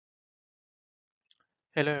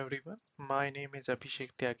Hello everyone, my name is Abhishek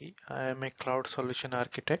Tyagi. I am a cloud solution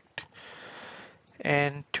architect,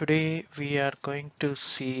 and today we are going to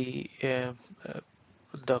see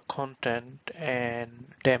the content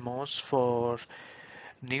and demos for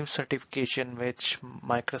new certification which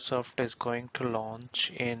Microsoft is going to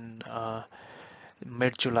launch in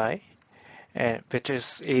mid-July, which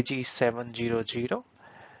is AG 700.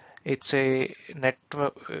 It's a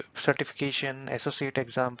network certification associate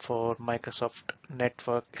exam for Microsoft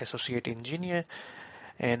Network Associate Engineer.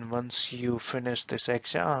 And once you finish this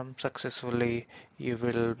exam successfully, you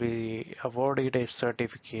will be awarded a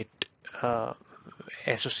certificate, uh,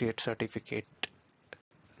 associate certificate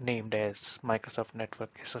named as Microsoft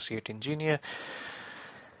Network Associate Engineer.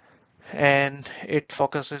 And it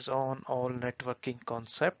focuses on all networking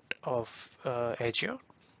concept of Azure.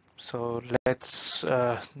 So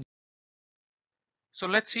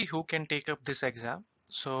let's see who can take up this exam.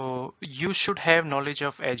 So you should have knowledge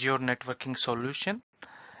of Azure networking solution,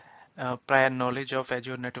 prior knowledge of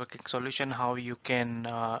Azure networking solution, how you can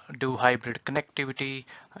do hybrid connectivity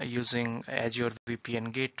using Azure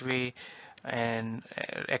VPN Gateway and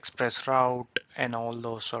express route and all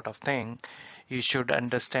those sort of thing. You should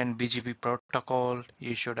understand BGP protocol.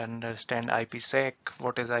 You should understand IPsec.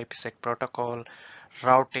 What is IPsec protocol?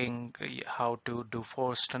 Routing, how to do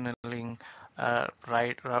force tunneling,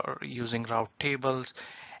 right, using route tables.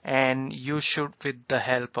 And you should, with the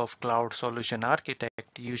help of cloud solution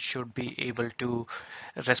architect, you should be able to,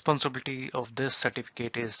 responsibility of this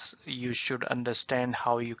certificate is you should understand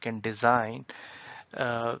how you can design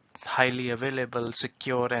highly available,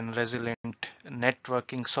 secure and resilient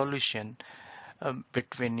networking solution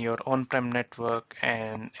between your on-prem network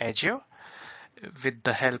and Azure with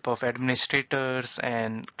the help of administrators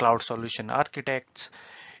and cloud solution architects.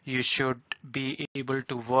 You should be able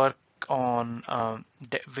to work on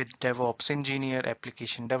with DevOps engineer,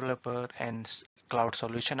 application developer, and cloud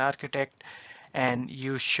solution architect. And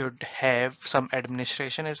you should have some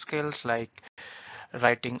administration skills like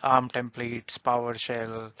writing ARM templates,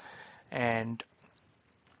 PowerShell, and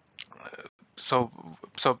so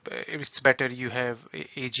it's better you have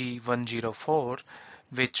AG 104,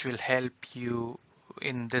 which will help you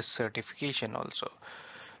in this certification also.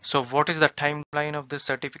 So what is the timeline of this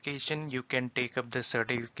certification? You can take up this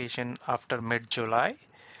certification after mid-July,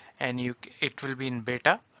 and it will be in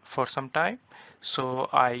beta for some time. So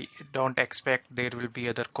I don't expect there will be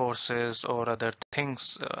other courses or other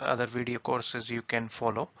things, other video courses you can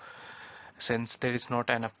follow, since there is not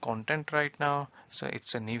enough content right now. So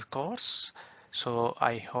it's a new course. So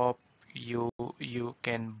I hope you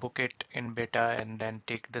can book it in beta and then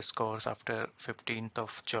take this course after 15th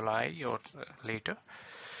of July or later.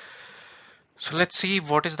 So let's see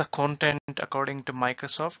what is the content according to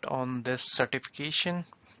Microsoft on this certification.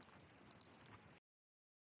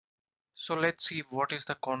 So let's see what is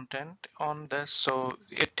the content on this. So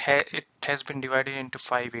it has been divided into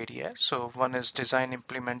 5 areas. So one is design,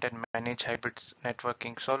 implement, and manage hybrid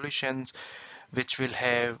networking solutions, which will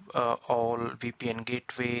have all VPN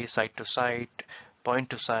gateway, site to site,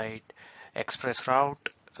 point to site, express route,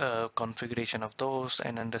 configuration of those,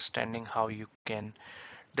 and understanding how you can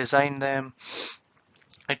design them.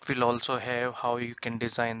 It will also have how you can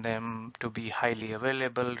design them to be highly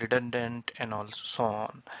available, redundant, and also so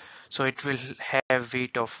on. So it will have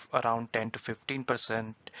weight of around 10 to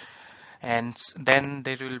 15%. And then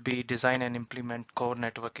there will be design and implement core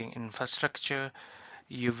networking infrastructure.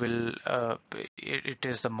 You will, it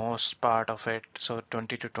is the most part of it, so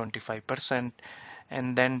 20 to 25%.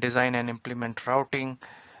 And then design and implement routing,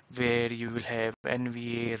 where you will have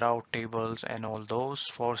NVA, route tables, and all those.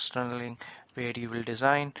 Force tunneling, where you will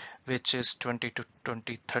design, which is 20 to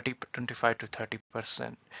 20, 30, 25 to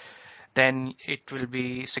 30%. Then it will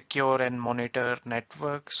be secure and monitor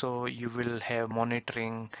network. So you will have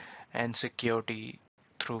monitoring and security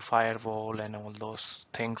through firewall and all those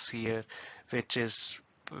things here, which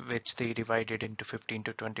they divided into 15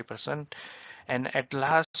 to 20%. And at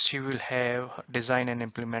last, you will have design and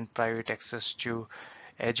implement private access to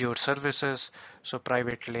Azure services, so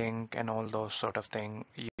private link and all those sort of thing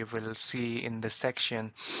you will see in this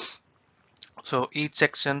section. So each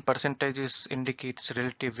section percentages indicates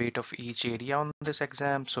relative weight of each area on this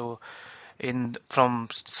exam. So in from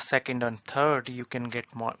second and third, you can get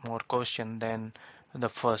more question than the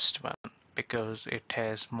first one because it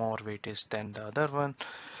has more weightage than the other one.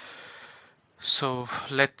 So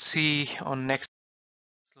let's see on next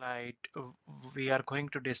slide. We are going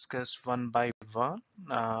to discuss one by one.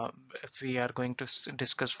 We are going to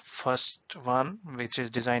discuss first one, which is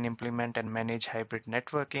design, implement, and manage hybrid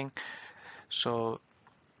networking. So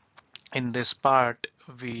in this part,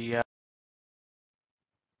 we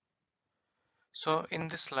So in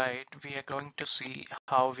this slide, we are going to see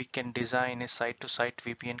how we can design a site-to-site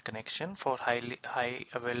VPN connection for high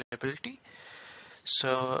availability.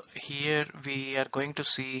 So here we are going to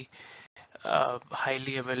see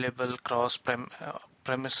highly available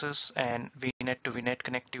premises and VNet to VNet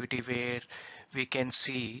connectivity, where we can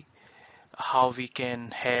see how we can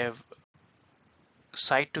have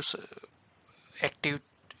site to active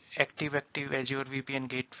active Azure VPN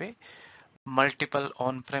gateway, multiple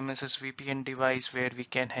on-premises VPN device where we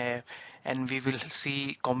can have, and we will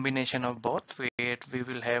see combination of both, where we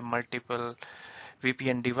will have multiple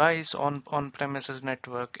VPN device on-premises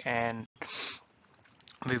network, and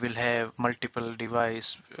we will have multiple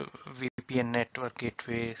device VPN network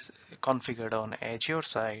gateways configured on Azure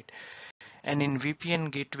side. And in VPN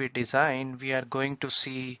gateway design, we are going to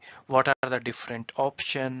see what are the different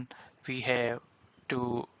options we have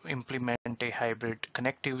to implement a hybrid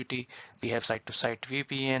connectivity. We have site-to-site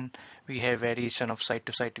VPN, we have variation of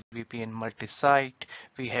site-to-site VPN multi-site,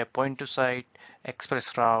 we have point-to-site,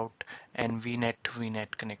 express route, and VNet to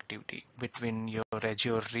VNet connectivity. Between your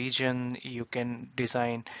Azure region, you can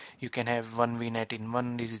design, you can have one VNet in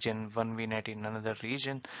one region, one VNet in another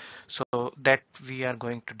region. So that we are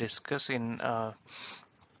going to discuss in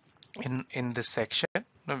this section.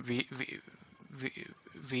 We,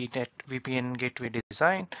 VNet VPN gateway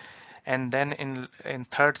design, and then in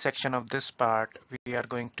third section of this part, we are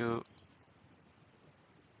going to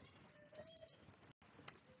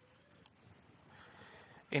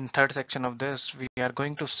in third section of this, we are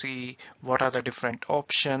going to see what are the different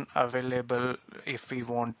options available if we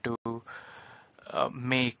want to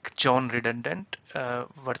make John redundant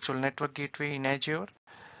virtual network gateway in Azure,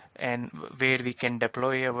 and where we can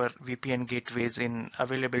deploy our VPN gateways in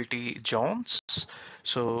availability zones.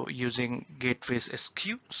 So using gateways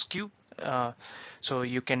SKU. So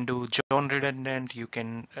you can do zone redundant, you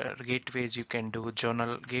can gateways, you can do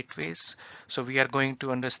zonal gateways. So we are going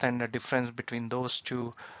to understand the difference between those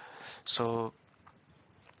two. So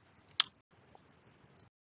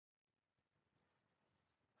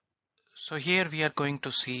here we are going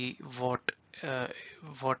to see uh,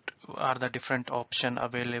 what are the different options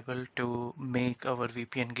available to make our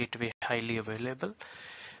VPN gateway highly available.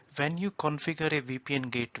 When you configure a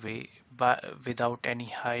VPN gateway without any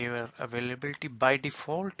higher availability, by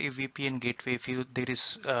default, a VPN gateway, if there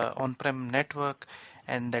is on-prem network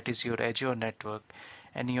and that is your Azure network,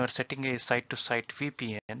 and you are setting a site-to-site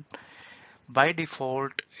VPN, by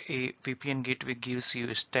default, a VPN gateway gives you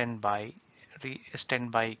a standby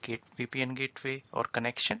VPN gateway or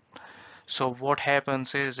connection. So what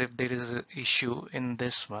happens is, if there is an issue in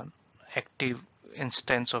this one, active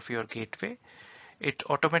instance of your gateway, it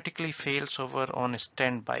automatically fails over on a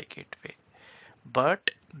standby gateway.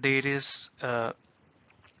 But there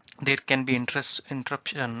can be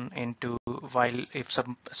interruption into, while if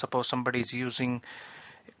suppose somebody is using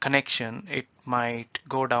connection, it might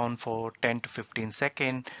go down for 10 to 15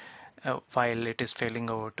 seconds while it is failing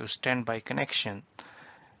over to standby connection.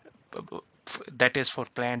 That is for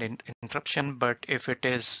planned interruption, but if it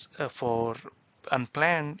is for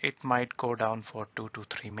unplanned, it might go down for 2 to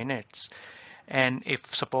 3 minutes. And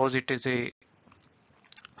if suppose it is a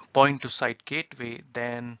point to site gateway,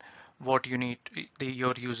 then what your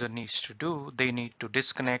user needs to do, they need to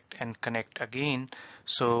disconnect and connect again.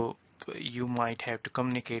 So you might have to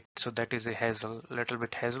communicate. So that is a little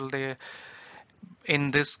bit hassle there. In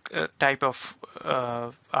this type of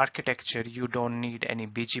architecture, you don't need any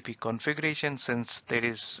BGP configuration, since there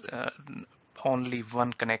is only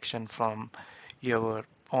one connection from your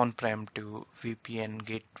on-prem to VPN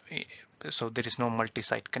gateway. So there is no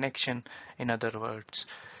multi-site connection, in other words.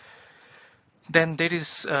 Then there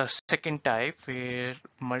is a second type where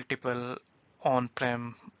multiple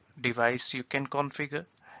on-prem device you can configure.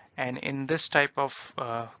 And in this type of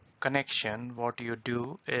connection, what you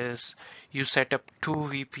do is you set up two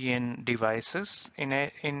VPN devices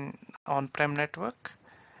in on-prem network.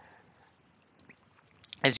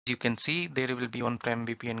 As you can see, there will be on-prem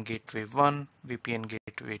VPN gateway 1, VPN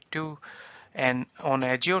gateway 2, and on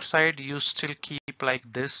Azure side, you still keep like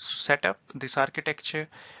this setup, this architecture,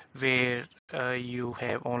 where you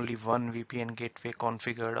have only one VPN gateway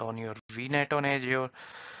configured on your VNet on Azure.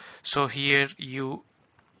 So here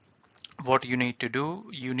what you need to do,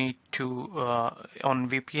 you need to on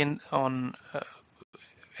VPN on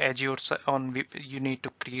Azure you need to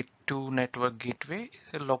create two network gateway,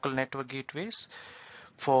 local network gateways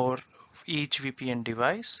for each VPN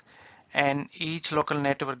device, and each local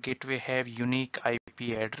network gateway have unique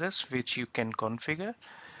IP address which you can configure.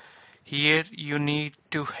 Here you need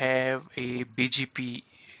to have a BGP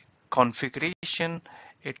configuration.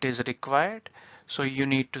 It is required. So you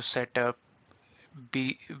need to set up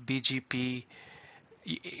BGP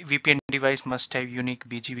VPN device must have unique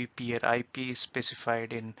BGP peer IP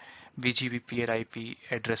specified in BGP peer IP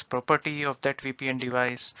address property of that VPN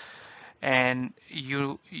device, and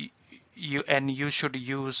you should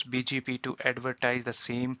use BGP to advertise the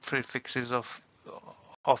same prefixes of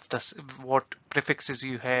the what prefixes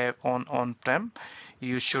you have on-prem.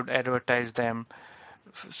 You should advertise them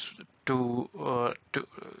to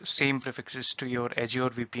same prefixes to your Azure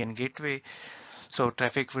VPN gateway. So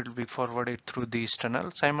traffic will be forwarded through these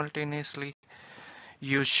tunnels simultaneously.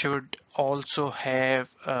 You should also have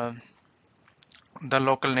the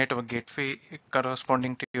local network gateway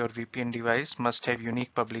corresponding to your VPN device must have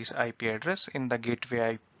unique public IP address in the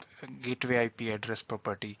gateway IP address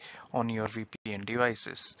property on your VPN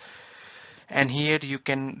devices. And here you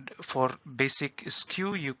can, for basic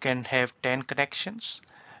SKU, you can have 10 connections,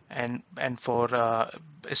 and for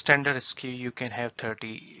standard SKU, you can have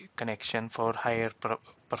 30 connection for higher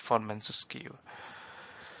performance SKU.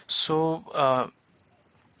 So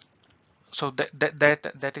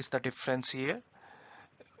that is the difference here.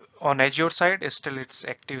 On Azure side, still it's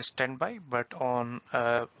active standby, but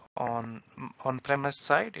on-premise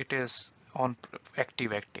side, it is on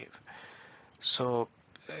active. So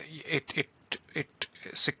it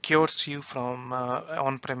secures you from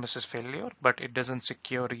on-premises failure, but it doesn't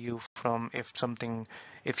secure you from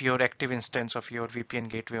if your active instance of your VPN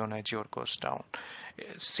gateway on Azure goes down.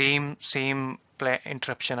 Same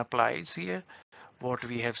interruption applies here. What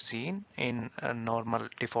we have seen in a normal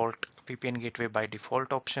default VPN gateway by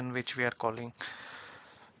default option, which we are calling.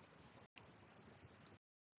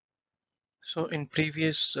 So in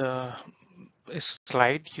previous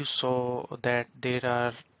slide, you saw that there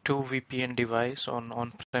are two VPN devices on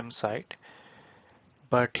on-prem side,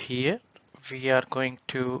 but here we are going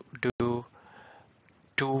to do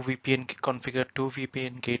configure two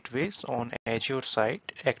VPN gateways on Azure side,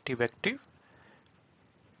 active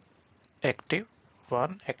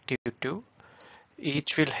 1, active 2.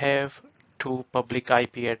 Each will have two public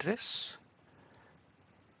IP address,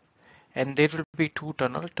 and there will be two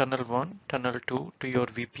tunnel 1, tunnel 2 to your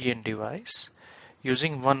VPN device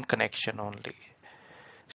using one connection only.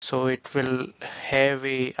 So it will have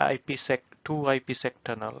a two IPsec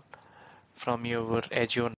tunnel from your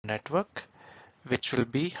Azure network, which will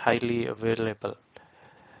be highly available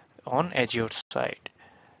on Azure side.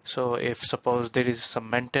 So if suppose there is some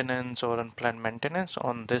maintenance or unplanned maintenance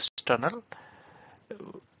on this tunnel,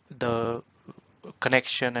 the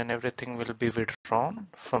connection and everything will be withdrawn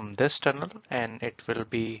from this tunnel, and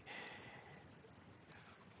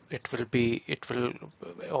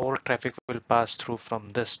all traffic will pass through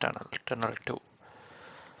from this tunnel 2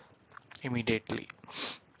 immediately.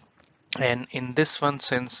 And in this one,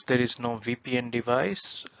 since there is no VPN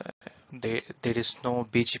device, there is no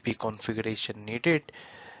BGP configuration needed,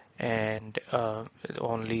 and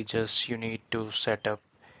only just you need to set up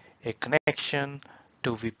a connection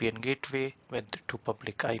to VPN gateway with two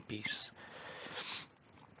public IPs.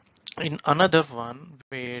 In another one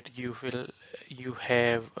where you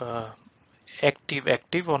have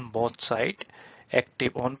active on both sides,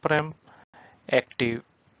 active on-prem, active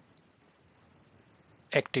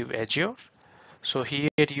Azure. So here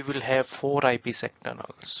you will have four IPsec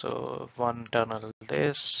tunnels. So one tunnel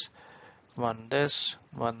this, one this,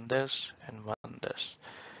 one this, and one this.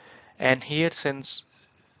 And here, since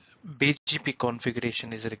BGP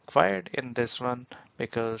configuration is required in this one,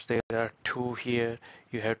 because there are two here,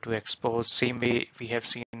 you have to expose same way we have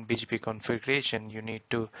seen BGP configuration. You need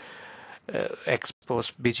to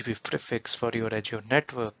expose BGP prefix for your Azure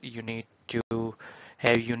network. You need to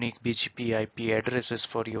have unique BGP IP addresses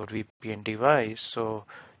for your VPN device, so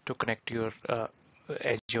to connect to your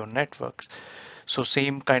Azure networks. So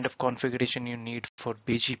same kind of configuration you need for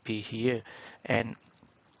BGP here. And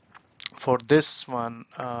for this one,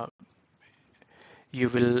 you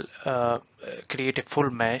will create a full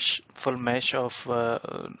mesh of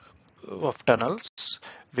tunnels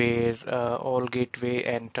where all gateway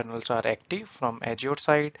and tunnels are active from Azure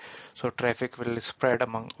side. So traffic will spread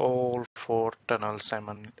among all four tunnels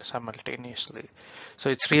simultaneously. So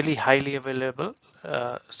it's really highly available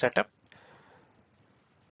setup,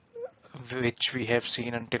 which we have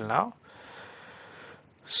seen until now.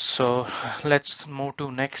 So let's move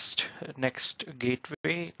to next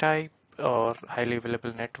gateway type or highly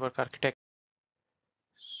available network architecture.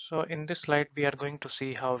 So in this slide, we are going to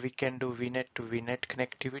see how we can do VNet to VNet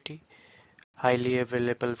connectivity, highly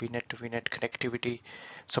available VNet to VNet connectivity.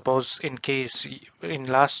 Suppose in case in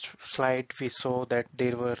last slide, we saw that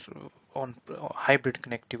there were on hybrid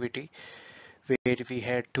connectivity where we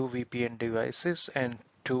had two VPN devices and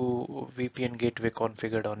two VPN gateway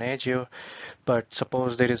configured on Azure, but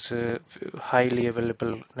suppose there is a highly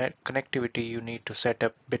available net connectivity you need to set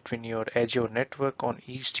up between your Azure network on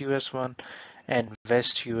East US one and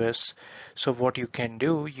West US. So what you can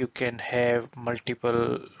do, you can have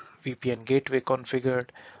multiple VPN gateway configured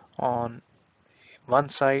on one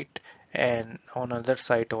site, and on another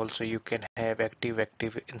site also you can have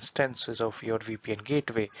active instances of your VPN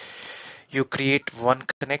gateway. You create one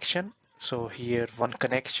connection, so here one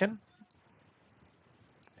connection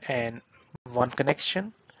and one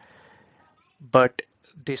connection, but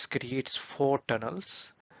this creates four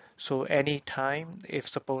tunnels. So anytime, if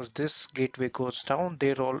suppose this gateway goes down,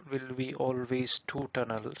 there all will be always two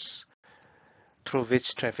tunnels through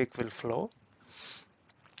which traffic will flow.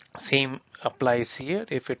 Same applies here.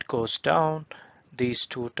 If it goes down, these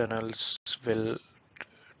two tunnels will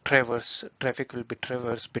traffic will be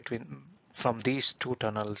traversed between from these two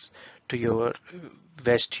tunnels to your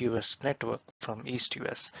West US network from East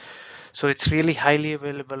US. So it's really highly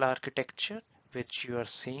available architecture which you are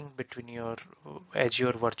seeing between your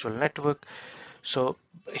Azure virtual network. So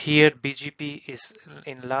here BGP is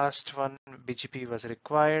in last one, BGP was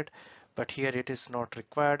required, but here it is not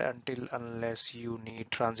required until unless you need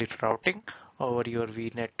transit routing over your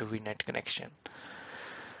VNet to VNet connection.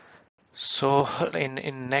 So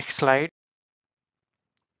in next slide,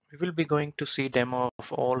 we will be going to see demo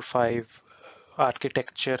of all five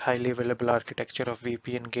highly available architecture of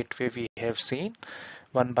VPN gateway we have seen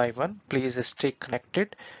one by one. Please stay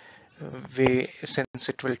connected. Since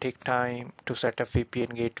it will take time to set up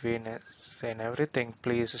VPN gateway and everything,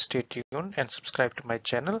 please stay tuned and subscribe to my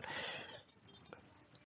channel.